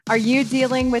Are you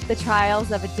dealing with the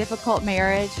trials of a difficult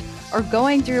marriage or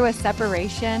going through a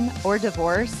separation or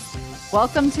divorce?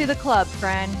 Welcome to the club,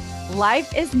 friend.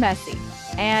 Life is messy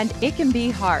and it can be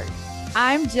hard.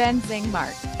 I'm Jen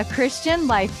Zingmark, a Christian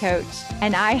life coach,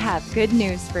 and I have good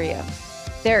news for you.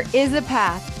 There is a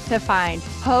path to find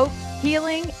hope,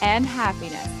 healing, and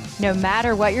happiness, no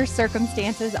matter what your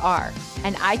circumstances are,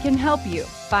 and I can help you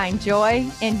find joy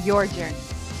in your journey.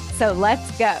 So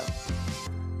let's go.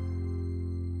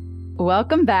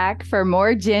 Welcome back for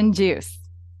more Gin Juice.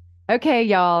 Okay,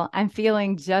 y'all, I'm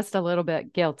feeling just a little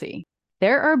bit guilty.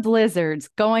 There are blizzards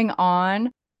going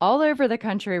on all over the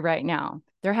country right now.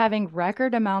 They're having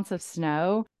record amounts of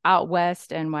snow out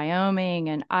west in Wyoming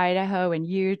and Idaho and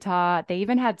Utah. They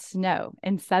even had snow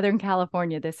in Southern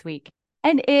California this week.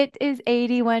 And it is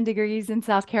 81 degrees in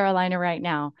South Carolina right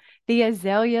now. The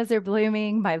azaleas are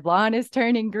blooming. My lawn is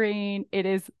turning green. It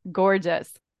is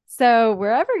gorgeous. So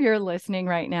wherever you're listening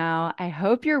right now, I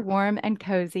hope you're warm and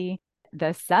cozy.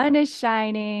 The sun is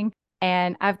shining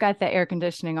and I've got the air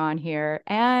conditioning on here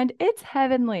and it's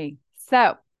heavenly.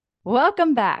 So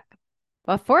welcome back.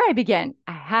 Before I begin,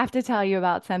 I have to tell you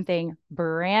about something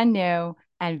brand new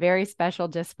and very special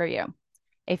just for you.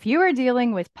 If you are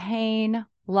dealing with pain,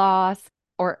 loss,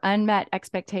 or unmet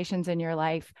expectations in your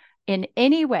life in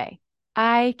any way,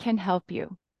 I can help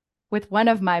you with one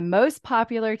of my most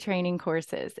popular training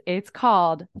courses. It's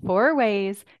called 4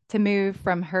 Ways to Move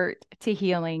from Hurt to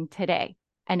Healing Today.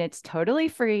 And it's totally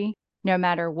free. No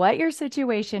matter what your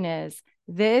situation is,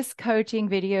 this coaching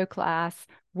video class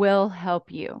will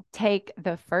help you take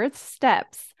the first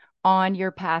steps on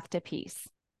your path to peace.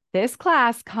 This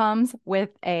class comes with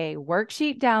a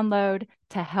worksheet download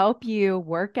to help you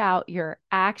work out your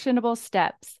actionable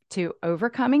steps to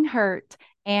overcoming hurt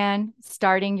and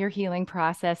starting your healing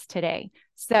process today.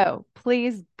 So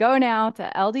please go now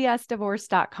to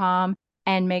ldsdivorce.com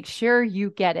and make sure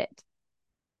you get it.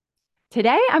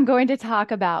 Today, I'm going to talk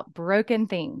about broken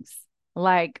things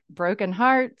like broken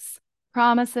hearts,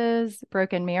 promises,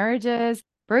 broken marriages,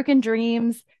 broken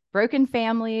dreams, broken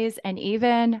families, and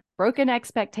even broken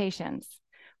expectations.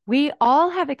 We all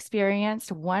have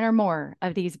experienced one or more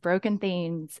of these broken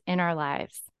things in our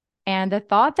lives. And the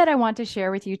thought that I want to share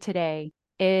with you today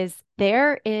is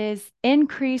there is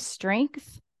increased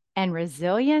strength and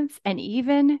resilience and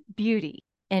even beauty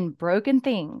in broken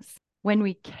things when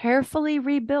we carefully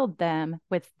rebuild them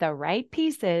with the right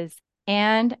pieces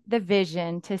and the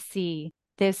vision to see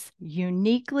this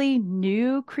uniquely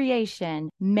new creation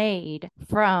made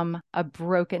from a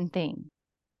broken thing.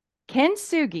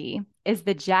 Kintsugi is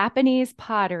the Japanese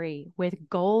pottery with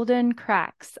golden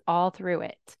cracks all through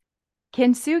it.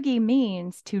 Kintsugi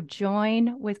means to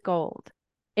join with gold.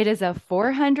 It is a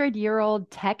 400-year-old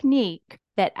technique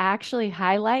that actually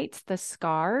highlights the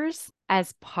scars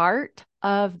as part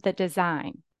of the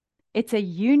design. It's a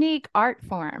unique art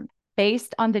form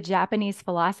based on the Japanese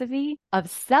philosophy of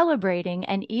celebrating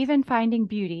and even finding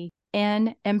beauty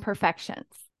in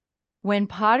imperfections. When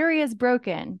pottery is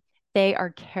broken, they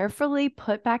are carefully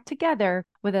put back together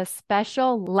with a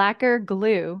special lacquer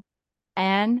glue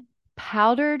and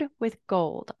powdered with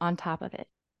gold on top of it.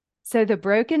 So the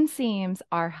broken seams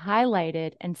are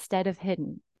highlighted instead of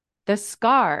hidden. The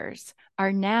scars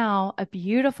are now a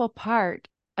beautiful part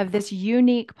of this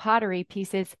unique pottery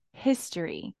piece's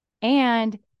history,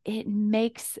 and it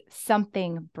makes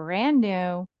something brand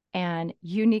new and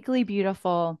uniquely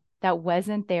beautiful that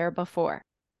wasn't there before.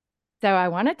 So I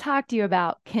want to talk to you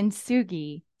about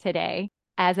kintsugi today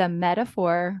as a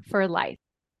metaphor for life.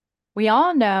 We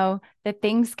all know that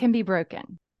things can be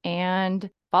broken and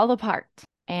fall apart,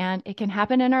 and it can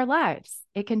happen in our lives.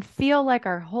 It can feel like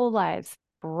our whole lives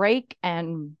break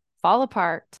and fall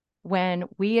apart when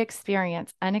we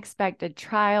experience unexpected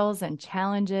trials and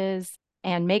challenges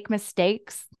and make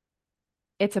mistakes.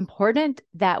 It's important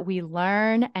that we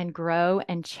learn and grow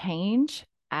and change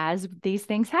as these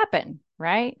things happen,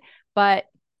 right? But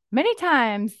many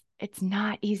times it's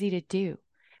not easy to do.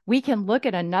 We can look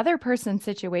at another person's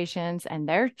situations and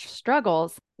their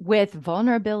struggles with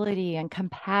vulnerability and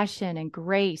compassion and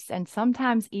grace and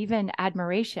sometimes even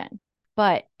admiration.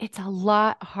 But it's a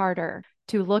lot harder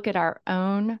to look at our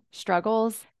own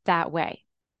struggles that way.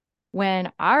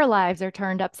 When our lives are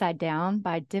turned upside down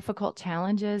by difficult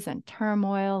challenges and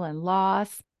turmoil and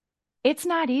loss, it's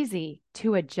not easy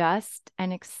to adjust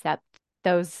and accept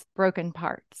those broken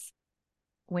parts.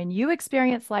 When you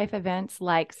experience life events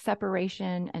like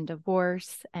separation and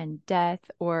divorce and death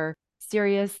or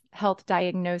serious health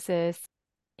diagnosis,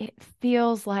 it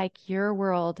feels like your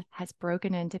world has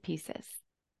broken into pieces.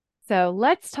 So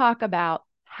let's talk about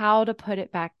how to put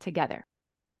it back together.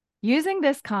 Using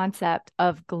this concept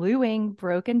of gluing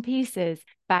broken pieces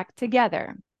back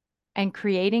together and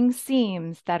creating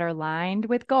seams that are lined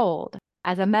with gold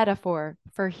as a metaphor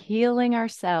for healing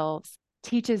ourselves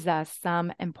teaches us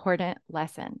some important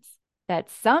lessons. That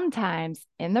sometimes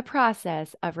in the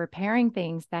process of repairing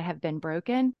things that have been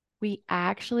broken, we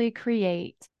actually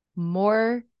create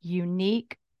more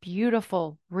unique,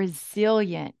 beautiful,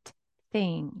 resilient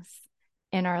things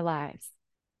in our lives.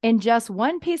 In just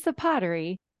one piece of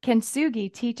pottery,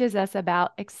 Kintsugi teaches us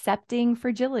about accepting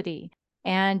fragility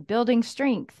and building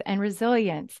strength and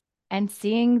resilience and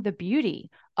seeing the beauty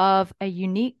of a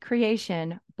unique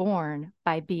creation born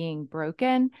by being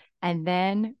broken and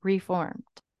then reformed.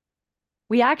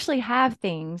 We actually have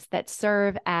things that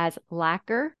serve as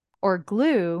lacquer or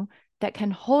glue that can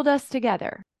hold us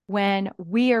together when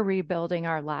we are rebuilding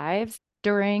our lives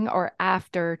during or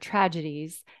after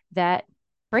tragedies that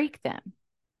break them.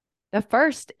 The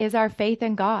first is our faith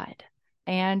in God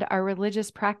and our religious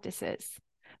practices.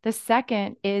 The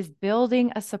second is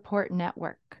building a support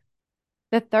network.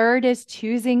 The third is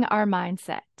choosing our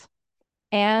mindset.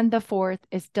 And the fourth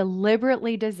is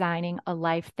deliberately designing a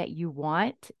life that you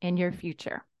want in your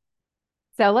future.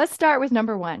 So let's start with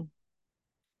number one.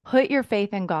 Put your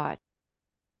faith in God.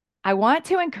 I want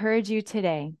to encourage you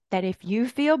today that if you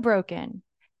feel broken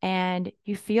and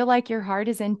you feel like your heart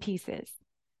is in pieces,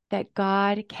 that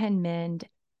God can mend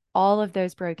all of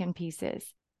those broken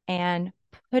pieces and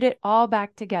put it all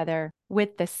back together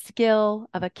with the skill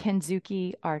of a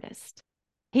Kintsugi artist.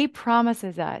 He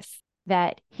promises us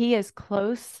that he is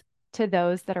close to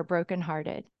those that are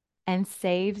brokenhearted and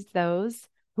saves those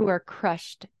who are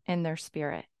crushed in their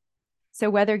spirit. So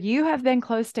whether you have been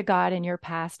close to God in your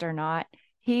past or not,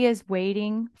 he is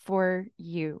waiting for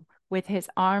you with his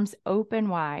arms open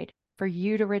wide for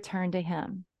you to return to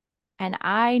him. And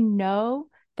I know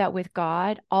that with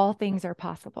God, all things are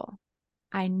possible.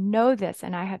 I know this,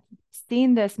 and I have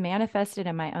seen this manifested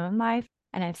in my own life,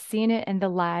 and I've seen it in the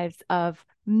lives of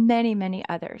many, many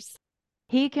others.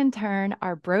 He can turn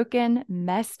our broken,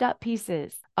 messed up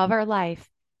pieces of our life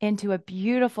into a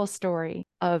beautiful story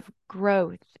of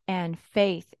growth and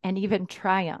faith and even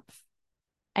triumph.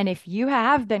 And if you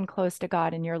have been close to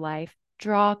God in your life,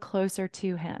 draw closer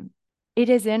to him. It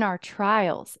is in our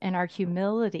trials and our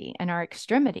humility and our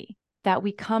extremity that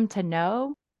we come to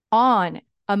know on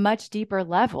a much deeper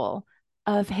level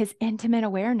of his intimate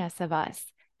awareness of us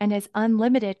and his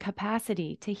unlimited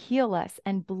capacity to heal us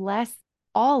and bless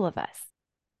all of us.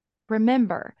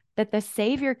 Remember that the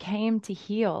Savior came to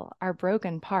heal our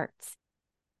broken parts.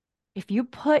 If you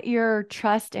put your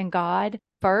trust in God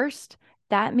first,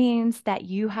 that means that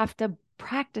you have to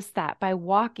practice that by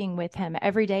walking with him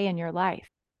every day in your life.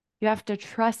 You have to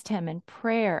trust him in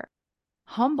prayer,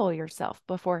 humble yourself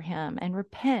before him and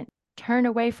repent, turn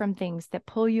away from things that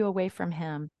pull you away from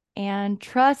him, and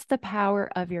trust the power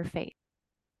of your faith.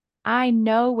 I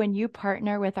know when you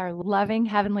partner with our loving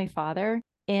Heavenly Father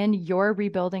in your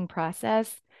rebuilding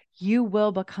process, you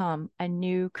will become a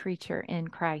new creature in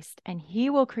Christ, and he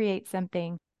will create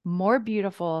something more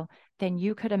beautiful than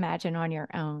you could imagine on your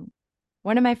own.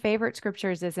 One of my favorite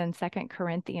scriptures is in 2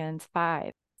 Corinthians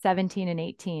 5:17 and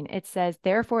 18. It says,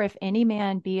 "Therefore, if any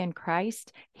man be in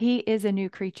Christ, he is a new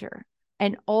creature,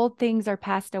 and old things are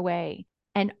passed away,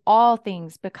 and all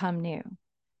things become new.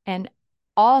 And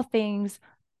all things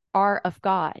are of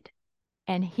God,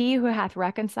 and he who hath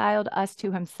reconciled us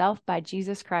to himself by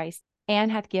Jesus Christ,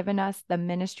 and hath given us the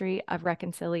ministry of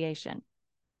reconciliation."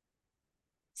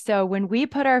 So when we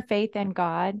put our faith in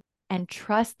God and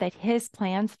trust that his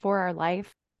plans for our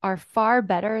life are far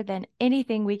better than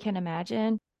anything we can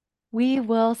imagine, we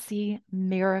will see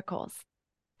miracles.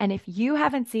 And if you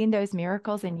haven't seen those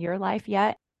miracles in your life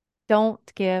yet,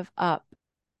 don't give up.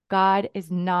 God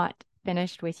is not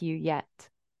finished with you yet.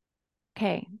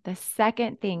 Okay, the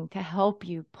second thing to help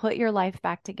you put your life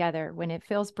back together when it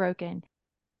feels broken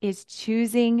is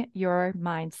choosing your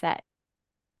mindset.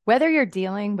 Whether you're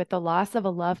dealing with the loss of a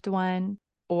loved one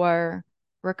or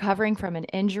recovering from an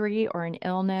injury or an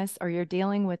illness, or you're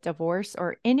dealing with divorce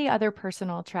or any other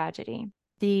personal tragedy,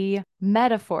 the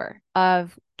metaphor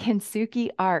of Kintsugi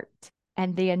art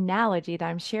and the analogy that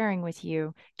I'm sharing with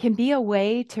you can be a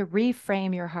way to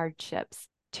reframe your hardships,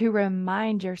 to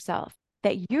remind yourself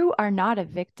that you are not a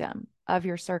victim of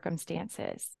your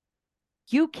circumstances.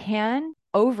 You can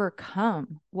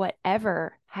overcome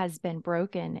whatever has been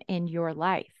broken in your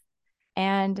life.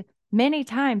 And many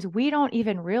times we don't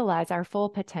even realize our full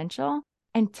potential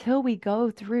until we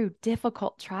go through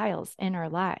difficult trials in our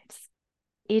lives.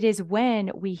 It is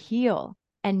when we heal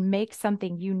and make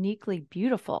something uniquely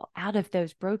beautiful out of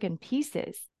those broken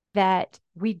pieces that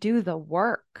we do the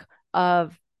work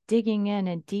of digging in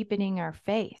and deepening our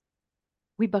faith.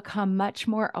 We become much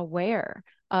more aware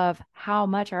of how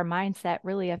much our mindset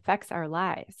really affects our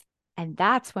lives. And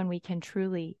that's when we can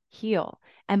truly heal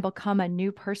and become a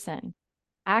new person,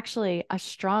 actually a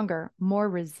stronger, more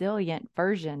resilient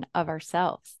version of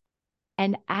ourselves.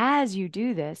 And as you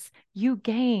do this, you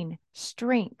gain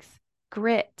strength,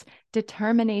 grit,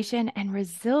 determination, and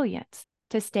resilience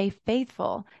to stay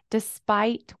faithful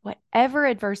despite whatever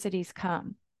adversities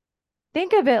come.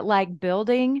 Think of it like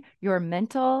building your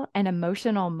mental and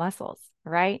emotional muscles,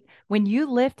 right? When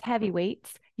you lift heavy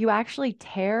weights, you actually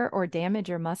tear or damage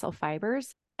your muscle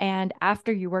fibers. And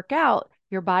after you work out,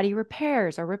 your body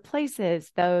repairs or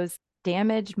replaces those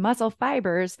damaged muscle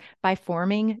fibers by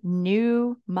forming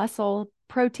new muscle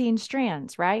protein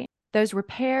strands, right? Those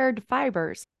repaired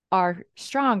fibers are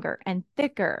stronger and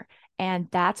thicker. And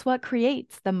that's what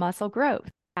creates the muscle growth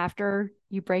after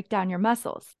you break down your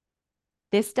muscles.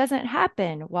 This doesn't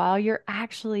happen while you're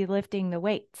actually lifting the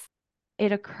weights.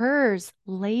 It occurs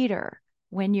later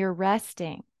when you're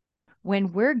resting,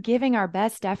 when we're giving our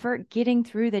best effort, getting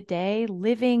through the day,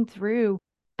 living through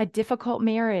a difficult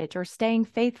marriage, or staying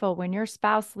faithful when your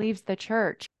spouse leaves the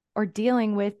church, or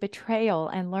dealing with betrayal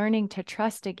and learning to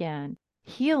trust again,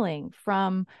 healing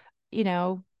from,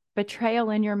 betrayal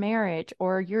in your marriage,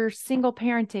 or you're single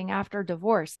parenting after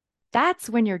divorce. That's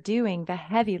when you're doing the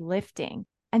heavy lifting.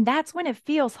 And that's when it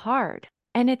feels hard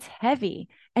and it's heavy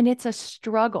and it's a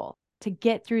struggle to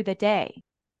get through the day.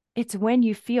 It's when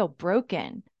you feel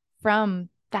broken from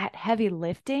that heavy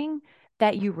lifting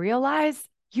that you realize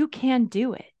you can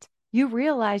do it. You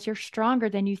realize you're stronger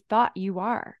than you thought you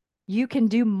are. You can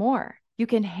do more. You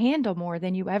can handle more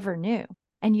than you ever knew.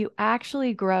 And you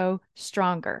actually grow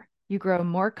stronger. You grow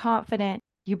more confident.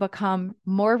 You become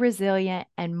more resilient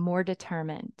and more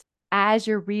determined. As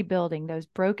you're rebuilding those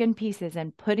broken pieces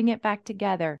and putting it back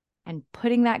together and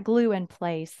putting that glue in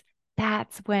place,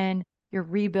 that's when you're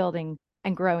rebuilding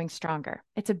and growing stronger.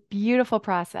 It's a beautiful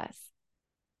process.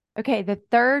 Okay, the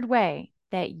third way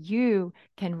that you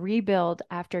can rebuild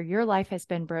after your life has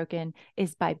been broken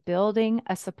is by building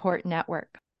a support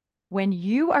network. When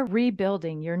you are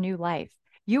rebuilding your new life,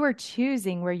 you are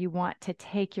choosing where you want to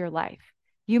take your life.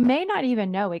 You may not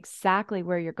even know exactly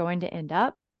where you're going to end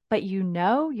up, but you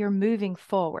know you're moving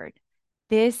forward.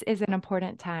 This is an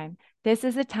important time. This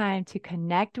is a time to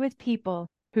connect with people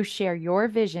who share your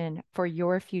vision for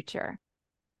your future.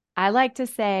 I like to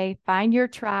say, find your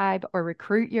tribe or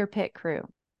recruit your pit crew.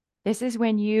 This is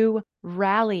when you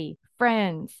rally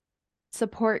friends,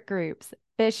 support groups,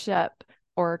 bishop,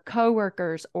 or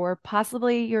coworkers, or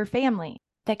possibly your family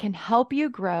that can help you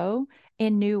grow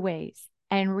in new ways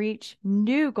and reach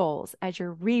new goals as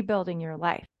you're rebuilding your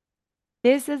life.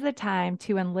 This is the time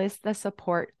to enlist the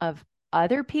support of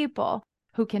other people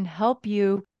who can help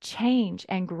you change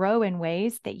and grow in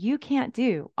ways that you can't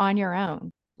do on your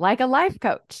own, like a life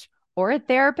coach or a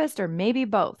therapist, or maybe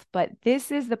both. But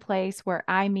this is the place where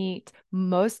I meet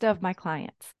most of my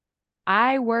clients.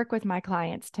 I work with my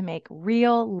clients to make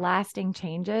real, lasting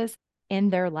changes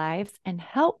in their lives and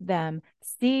help them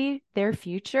see their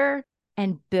future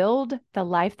and build the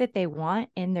life that they want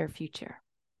in their future.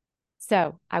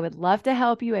 So I would love to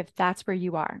help you if that's where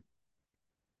you are.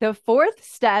 The fourth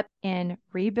step in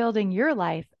rebuilding your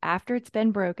life after it's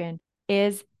been broken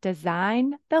is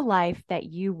design the life that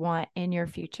you want in your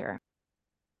future.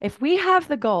 If we have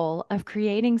the goal of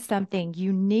creating something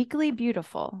uniquely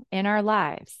beautiful in our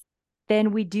lives,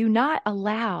 then we do not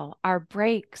allow our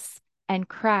breaks and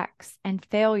cracks and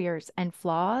failures and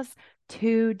flaws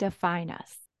to define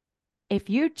us. If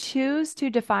you choose to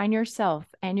define yourself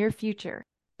and your future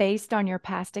based on your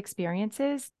past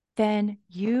experiences, then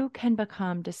you can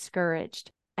become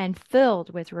discouraged and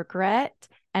filled with regret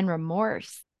and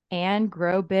remorse and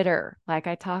grow bitter, like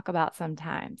I talk about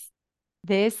sometimes.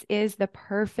 This is the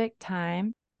perfect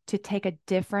time to take a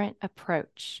different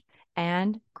approach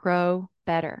and grow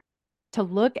better, to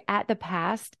look at the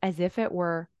past as if it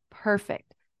were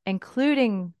perfect,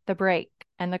 including the break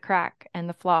and the crack and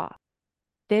the flaw.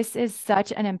 This is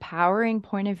such an empowering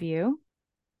point of view.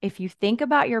 If you think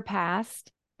about your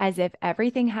past as if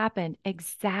everything happened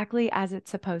exactly as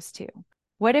it's supposed to,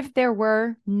 what if there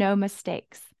were no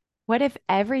mistakes? What if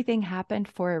everything happened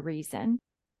for a reason?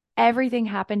 Everything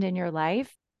happened in your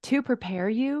life to prepare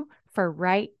you for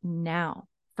right now,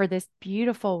 for this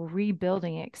beautiful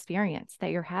rebuilding experience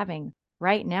that you're having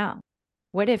right now.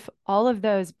 What if all of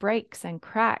those breaks and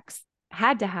cracks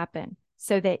had to happen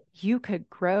so that you could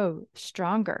grow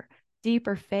stronger,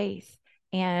 deeper faith,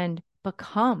 and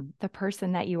become the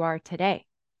person that you are today?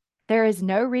 There is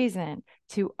no reason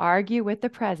to argue with the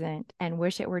present and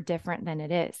wish it were different than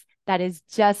it is. that is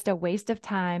just a waste of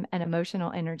time and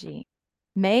emotional energy.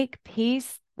 Make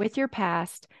peace with your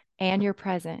past and your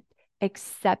present.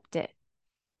 Accept it.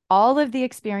 All of the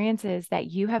experiences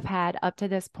that you have had up to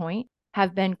this point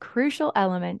have been crucial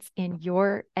elements in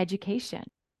your education.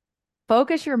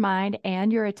 Focus your mind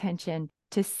and your attention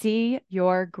to see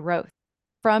your growth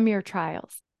from your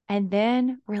trials, and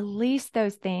then release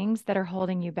those things that are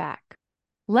holding you back.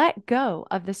 Let go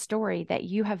of the story that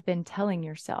you have been telling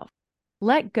yourself.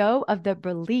 Let go of the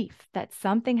belief that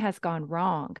something has gone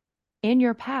wrong in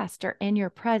your past or in your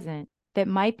present that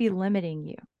might be limiting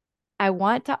you. I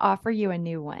want to offer you a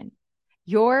new one.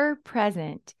 Your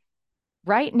present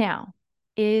right now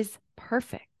is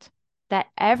perfect. That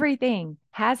everything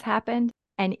has happened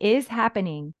and is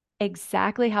happening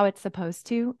exactly how it's supposed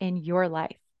to in your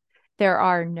life. There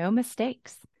are no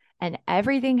mistakes, and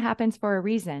everything happens for a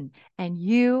reason, and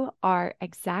you are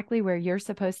exactly where you're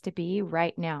supposed to be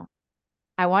right now.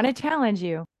 I want to challenge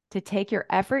you to take your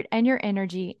effort and your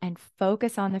energy and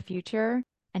focus on the future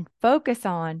and focus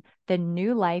on the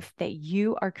new life that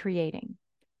you are creating.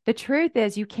 The truth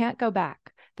is, you can't go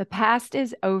back. The past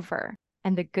is over.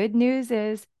 And the good news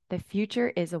is the future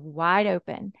is wide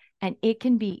open, and it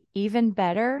can be even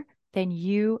better than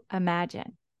you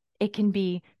imagine. It can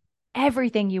be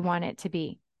everything you want it to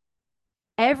be.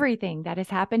 Everything that has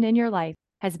happened in your life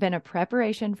has been a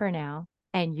preparation for now,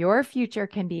 and your future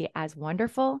can be as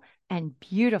wonderful and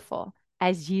beautiful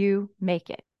as you make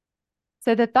it.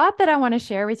 So the thought that I want to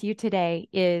share with you today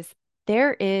is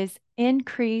there is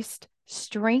increased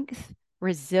strength,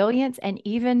 resilience, and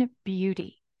even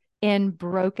beauty in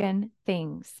broken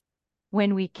things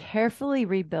when we carefully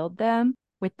rebuild them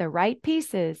with the right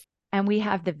pieces, and we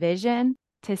have the vision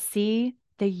to see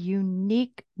the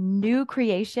unique new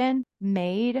creation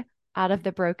made out of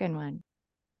the broken one.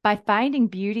 By finding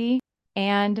beauty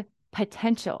and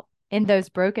potential in those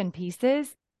broken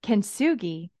pieces,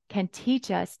 Kintsugi can teach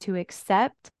us to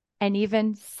accept and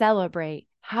even celebrate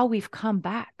how we've come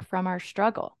back from our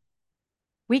struggle.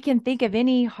 We can think of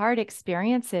any hard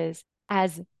experiences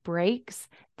as breaks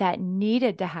that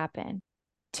needed to happen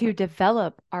to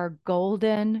develop our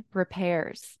golden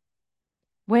repairs.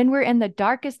 When we're in the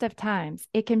darkest of times,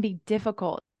 it can be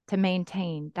difficult to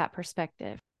maintain that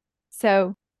perspective.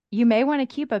 So you may want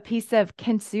to keep a piece of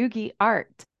Kintsugi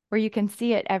art where you can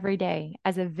see it every day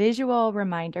as a visual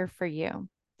reminder for you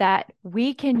that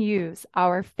we can use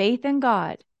our faith in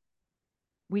God.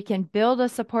 We can build a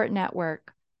support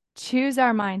network, choose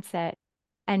our mindset,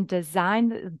 and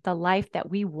design the life that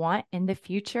we want in the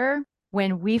future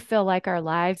when we feel like our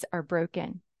lives are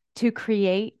broken, to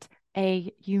create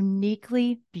a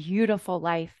uniquely beautiful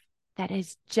life that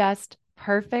is just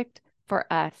perfect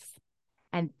for us.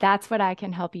 And that's what I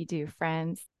can help you do,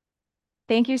 friends.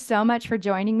 Thank you so much for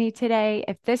joining me today.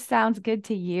 If this sounds good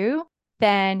to you,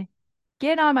 then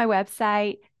get on my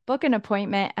website, book an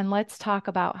appointment, and let's talk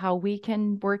about how we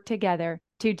can work together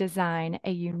to design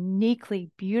a uniquely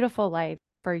beautiful life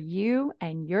for you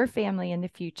and your family in the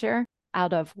future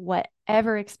out of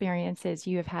whatever experiences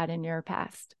you have had in your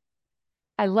past.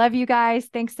 I love you guys.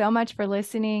 Thanks so much for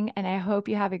listening, and I hope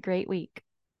you have a great week.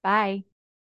 Bye.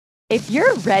 If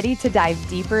you're ready to dive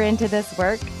deeper into this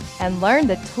work and learn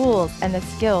the tools and the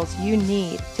skills you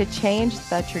need to change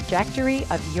the trajectory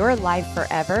of your life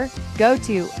forever, go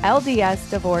to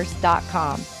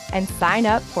ldsdivorce.com and sign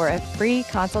up for a free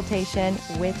consultation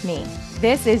with me.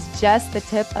 This is just the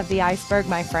tip of the iceberg,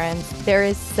 my friends. There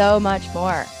is so much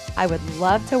more. I would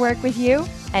love to work with you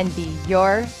and be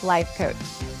your life coach.